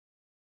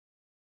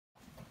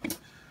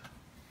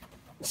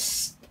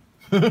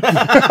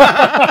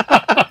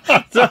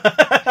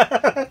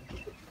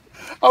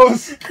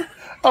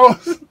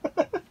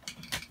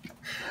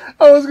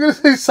I was gonna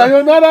say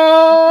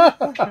sayonara.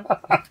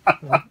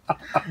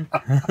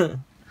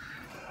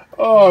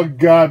 Oh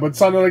God! But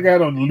sounded like I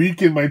had a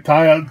leak in my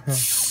tire.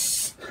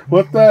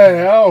 What the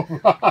hell? You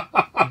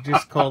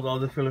just called all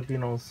the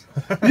Filipinos.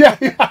 Yeah.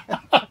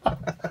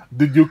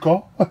 Did you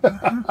call?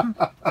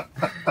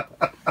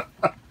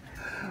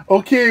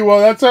 Okay, well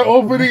that's our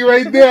opening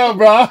right there,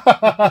 bro.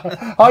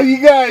 How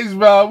you guys,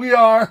 bro? We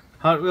are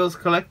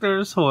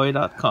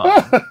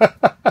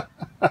HotWheelsCollectorsHoy.com.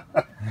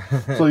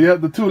 So yeah,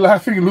 the two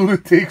laughing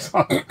lunatics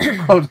on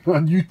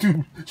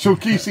YouTube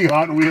showcasing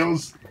Hot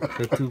Wheels.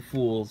 The two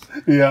fools.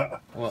 Yeah.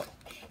 Well,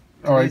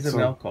 all right. So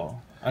mail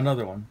call.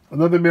 Another one.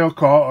 Another mail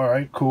call. All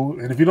right, cool.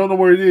 And if you don't know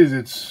where it is,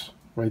 it's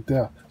right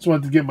there. Just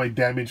wanted to get my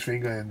damaged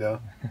finger in there.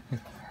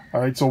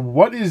 All right. So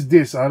what is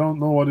this? I don't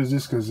know what is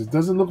this because it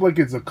doesn't look like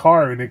it's a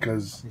car in it.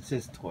 Because it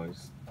says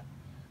toys.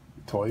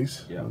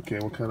 Toys? Yeah. Okay.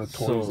 What kind of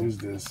toys is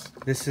this?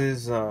 This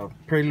is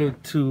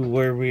prelude to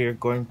where we are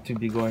going to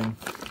be going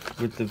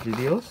with the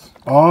videos.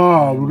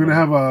 Oh, we're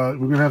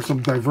gonna have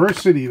some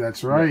diversity.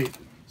 That's right.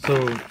 Yeah.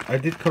 So I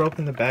did cut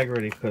open the bag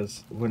already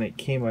because when it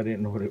came, I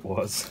didn't know what it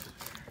was.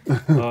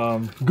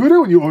 Good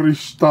when you order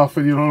stuff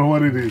and you don't know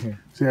what it is.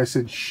 See, I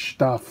said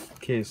stuff.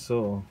 Okay,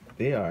 so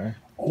they are.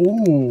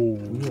 Oh.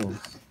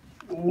 Wheels.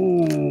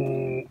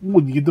 Oh.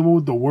 Ooh, you get them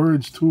with the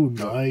words too.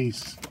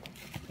 Nice.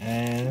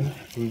 And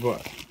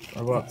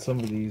I bought some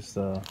of these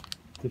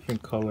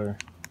different color.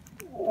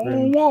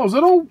 Oh wow! Is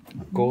that all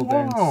gold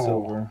and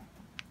silver?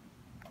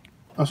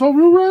 That's all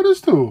real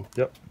riders too.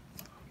 Yep.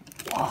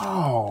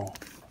 Wow.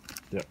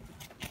 Yep.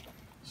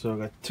 So I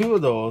got two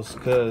of those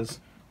because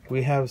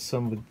we have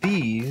some of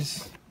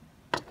these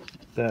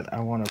that I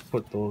want to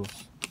put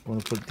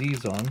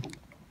these on.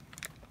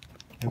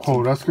 And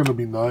oh, that's gonna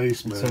be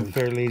nice, man. Some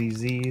Fair Lady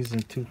Z's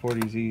and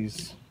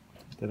 240Z's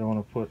that I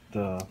want to put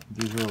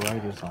these real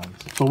riders on.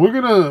 So we're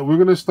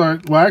gonna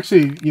start. Well,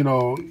 actually, you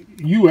know,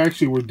 you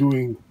actually were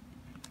doing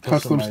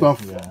custom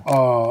stuff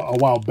a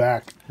while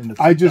back.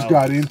 I just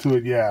got into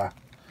it, yeah.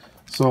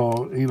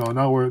 So you know,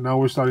 now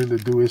we're starting to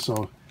do it.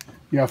 So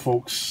yeah,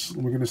 folks,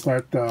 we're gonna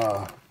start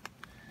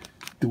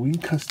doing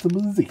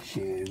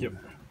customization. Yep.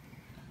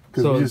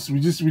 Because we're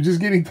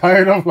just getting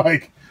tired of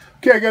like,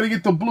 okay, I gotta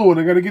get the blue one,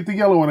 I gotta get the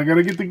yellow one, I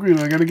gotta get the green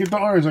one, I gotta get the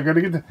orange, I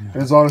gotta get the.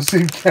 It's all the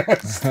same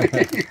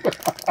casting.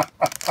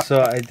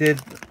 So I did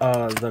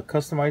the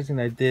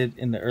customizing I did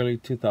in the early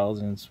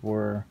 2000s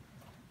were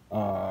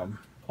on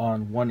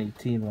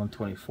 118,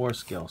 124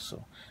 scale.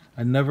 So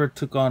I never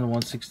took on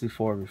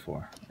 164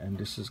 before, and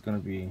this is gonna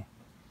be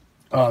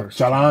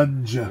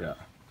challenge. Yeah,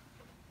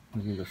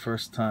 it'll be the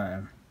first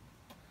time.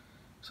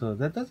 So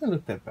that doesn't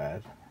look that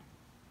bad.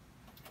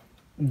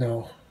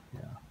 No.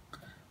 Yeah,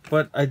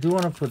 but I do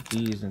want to put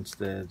these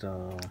instead.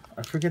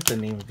 I forget the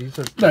name. These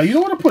are. No, you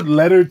don't want to put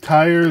leather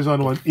tires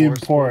on one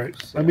import.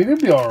 Spokes, yeah. I mean,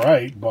 it'd be all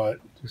right, but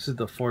this is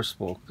the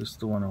 4-spoke. This is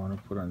the one I want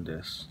to put on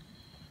this.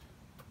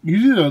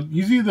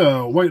 Usually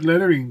the white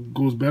lettering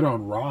goes better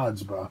on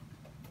rods, bro.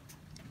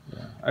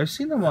 Yeah, I've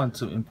seen them on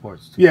some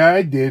imports too. Yeah,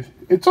 I did.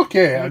 It's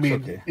okay. I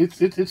mean, okay. It's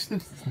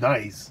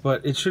nice.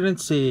 But it shouldn't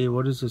say,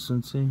 what does this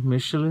one say?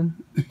 Michelin?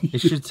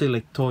 It should say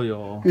like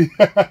Toyo.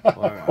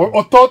 Or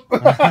Otot.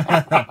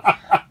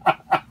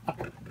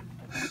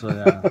 So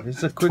yeah,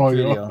 it's a quick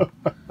video.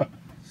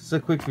 It's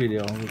a quick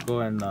video. We'll go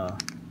and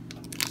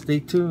stay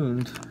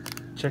tuned.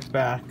 Check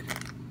back.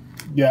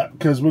 Yeah,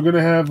 because we're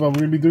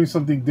gonna be doing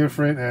something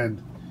different,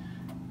 and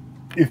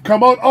if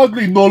come out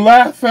ugly, no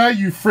laugh at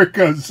you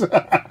frickers.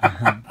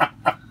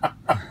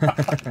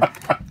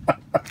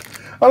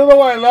 I don't know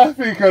why I'm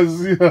laughing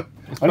because you know,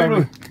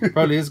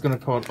 probably is gonna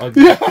come out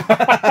ugly. Yeah.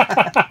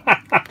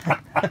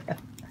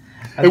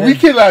 and we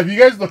can laugh. You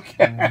guys don't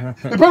care.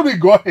 They're probably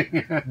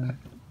going.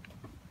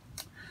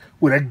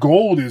 Well, that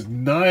gold is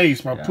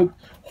nice, man. Yeah.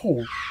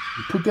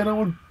 Put that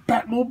on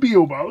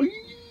Batmobile, bro.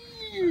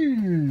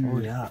 Oh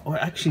yeah. Or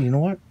actually, you know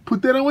what?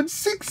 Put that on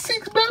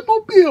 6.6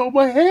 Batmobile.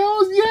 My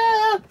hells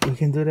yeah. We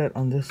can do that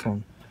on this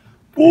one.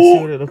 Let's see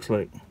what it looks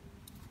like.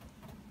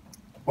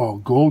 Oh,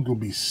 gold will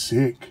be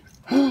sick.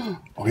 Oh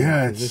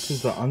yeah. This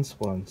is the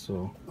unspun,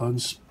 so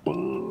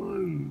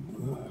unspun.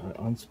 I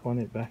unspun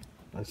it back.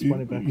 I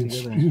spun it back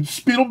together. You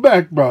spin them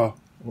back, bro.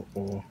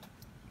 Uh-oh.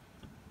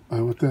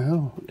 What the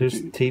hell?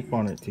 There's tape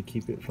on it to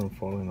keep it from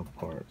falling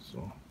apart,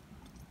 so.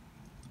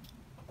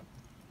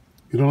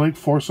 You don't like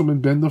force them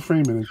and bend the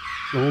frame in the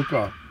whole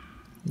car.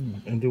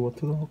 And do what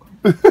to the whole car?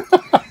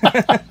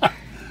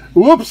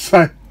 Whoops!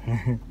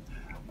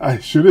 I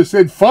should have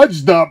said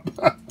fudged up.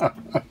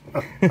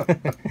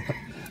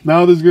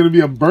 Now there's going to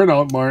be a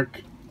burnout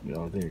mark.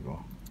 Yeah, there you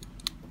go.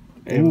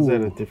 It was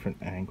at a different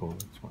angle.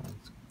 That's why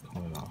it's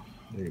coming off.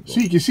 There you go.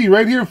 See, you can see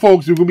right here,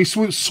 folks. We're going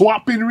to be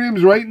swapping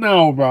rims right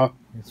now, bro.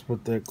 Let's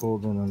put that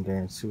gold one on there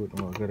and see what.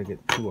 Oh, I got to get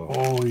two of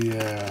them. Oh,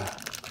 yeah.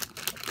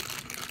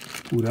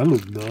 Ooh, that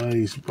looks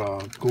nice, bro.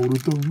 Gold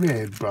with the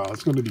red, bro.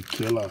 It's going to be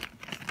killer.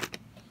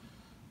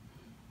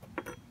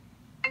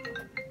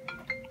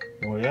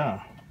 Oh,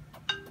 yeah.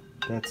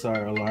 That's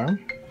our alarm.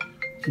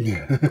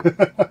 Yeah.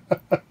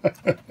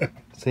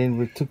 Saying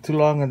we took too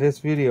long on this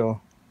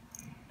video.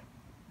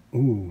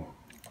 Ooh.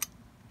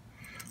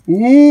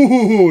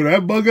 Ooh,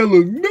 that bugger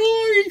look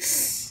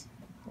nice.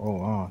 Oh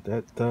wow,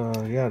 that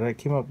yeah, that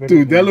came up better.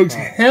 Dude, that looks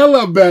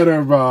hella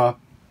better, bro.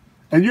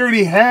 And you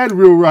already had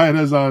Real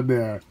Riders on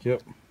there.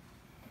 Yep.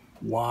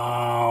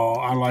 Wow,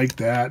 I like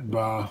that,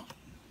 bro.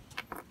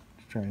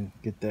 Try and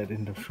get that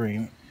in the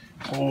frame.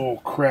 Oh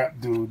crap,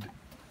 dude.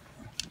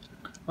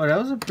 Oh, that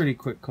was a pretty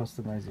quick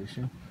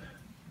customization.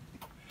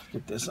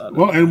 Get this out.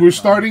 Well, and we're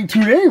starting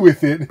today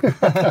with it.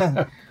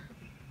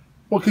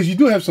 Well, because you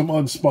do have some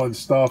unspun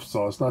stuff,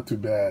 so it's not too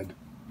bad.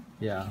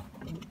 Yeah.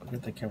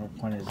 Get the camera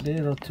pointed a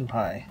little too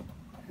high.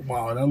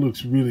 Wow, that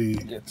looks really...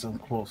 Get some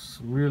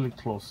really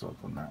close up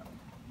on that.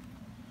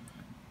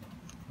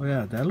 Oh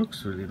yeah, that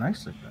looks really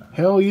nice like that.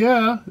 Hell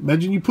yeah.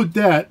 Imagine you put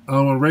that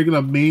on a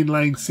regular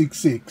mainline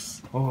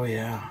 6.6. Oh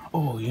yeah.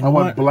 Oh, you know I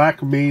want what? black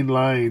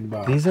mainline.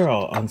 Bro. These are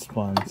all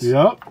unspuns.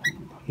 Yep.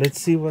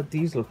 Let's see what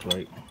these look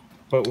like.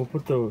 But we'll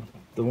put the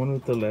one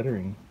with the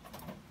lettering.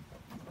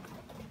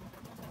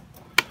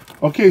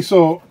 Okay,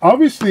 so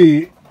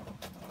obviously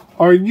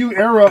our new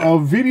era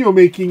of video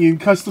making and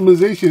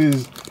customization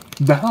is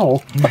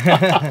now.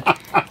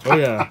 Oh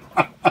yeah.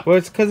 Well,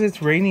 it's because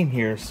it's raining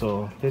here,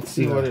 so let's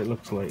see what it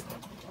looks like.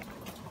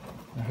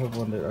 I have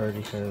one that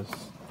already has.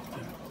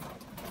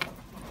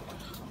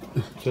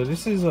 So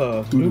this is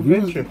a new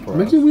venture for us.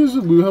 Imagine we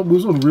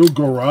was on Real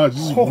Garage.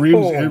 This is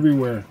rims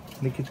everywhere.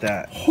 Look at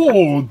that.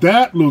 Oh,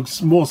 that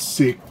looks more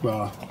sick,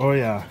 bro. Oh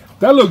yeah.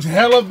 That looks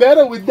hella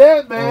better with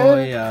that, man.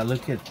 Oh yeah,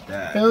 look at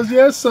that. Hell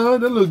yeah,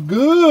 son. That look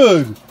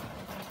good.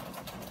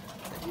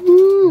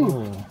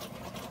 Woo. Oh.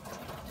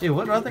 Hey,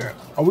 what other?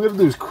 All we gotta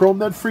do is chrome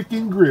that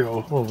freaking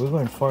grill. Oh, we're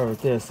going far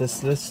with this.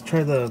 Let's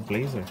try the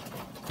Blazer,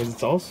 because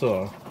it's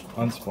also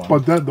unspun.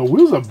 But the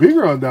wheels are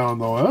bigger on down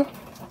though, huh?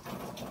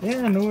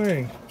 Yeah, no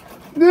way.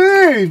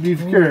 Yay,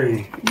 beef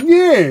curry.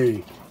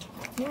 Yay.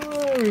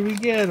 Oh, we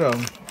get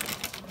them.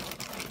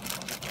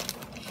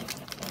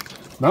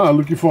 Now I'm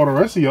looking for the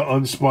rest of your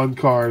unspun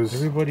cars.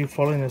 Everybody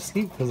falling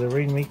asleep because the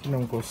rain making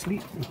them go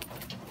sleep.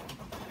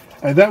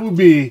 And that would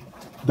be,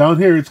 down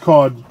here it's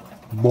called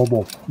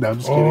Momo. No, I'm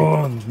just kidding.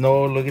 Oh,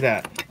 no, look at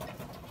that.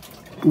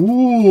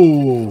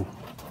 Ooh.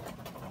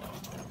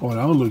 Oh,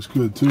 that one looks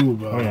good too,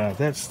 bro. Oh yeah,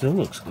 that still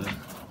looks good.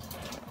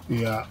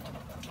 Yeah.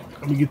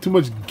 I mean, get too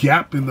much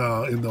gap in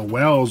the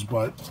wells,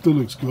 but still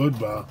looks good,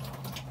 bro.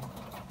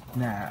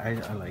 Nah, I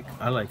like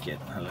it.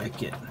 I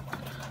like it.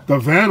 The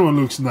van one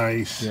looks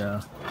nice.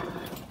 Yeah.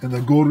 And the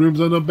gold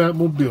rims on the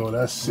Batmobile,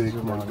 that's sick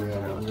right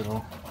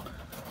there.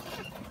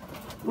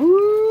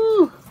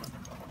 Ooh.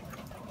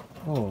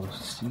 Oh,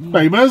 see.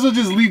 Hey, you might as well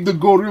just leave the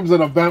gold rims on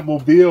the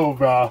Batmobile,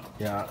 bro.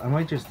 Yeah, I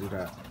might just do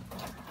that.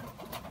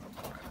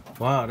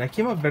 Wow, that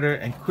came out better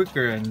and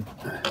quicker, and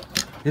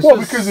this well,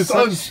 because it's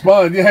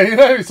unspun. Yeah, you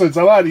know, so it's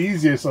a lot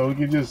easier. So we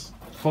can just,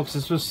 folks,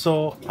 this was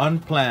so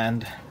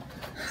unplanned.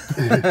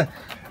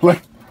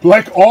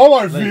 like all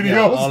our videos.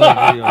 Yeah, all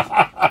our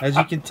videos. As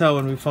you can tell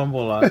when we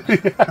fumble a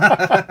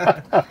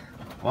lot.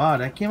 Wow,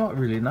 that came out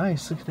really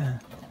nice. Look at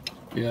that.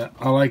 Yeah,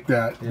 I like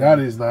that. Yeah. That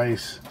is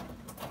nice.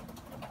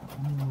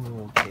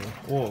 Ooh, okay.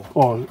 Whoa.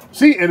 Oh,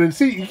 see, and then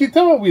see, you can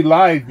tell we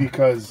lied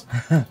because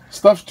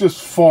stuff's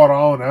just fought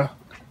on, huh?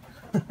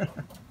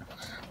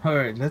 All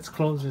right, let's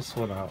close this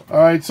one out. All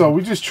right, so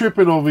we're just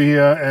tripping over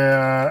here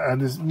and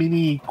this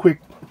mini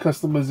quick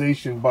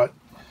customization, but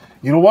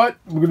you know what?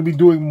 We're going to be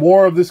doing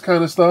more of this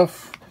kind of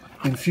stuff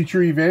in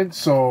future events,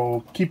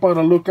 so keep on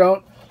the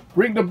lookout.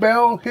 Ring the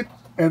bell, hit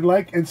and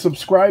like and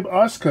subscribe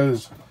us,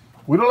 because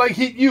we don't like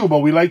hit you, but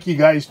we like you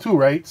guys too,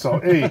 right? So,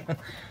 hey,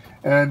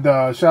 and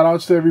shout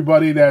outs to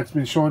everybody that's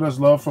been showing us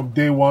love from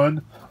day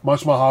one.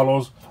 Much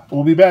mahalos.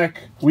 We'll be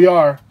back. We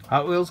are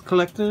Hot Wheels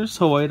Collectors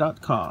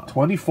Hawaii.com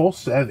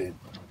 24/7.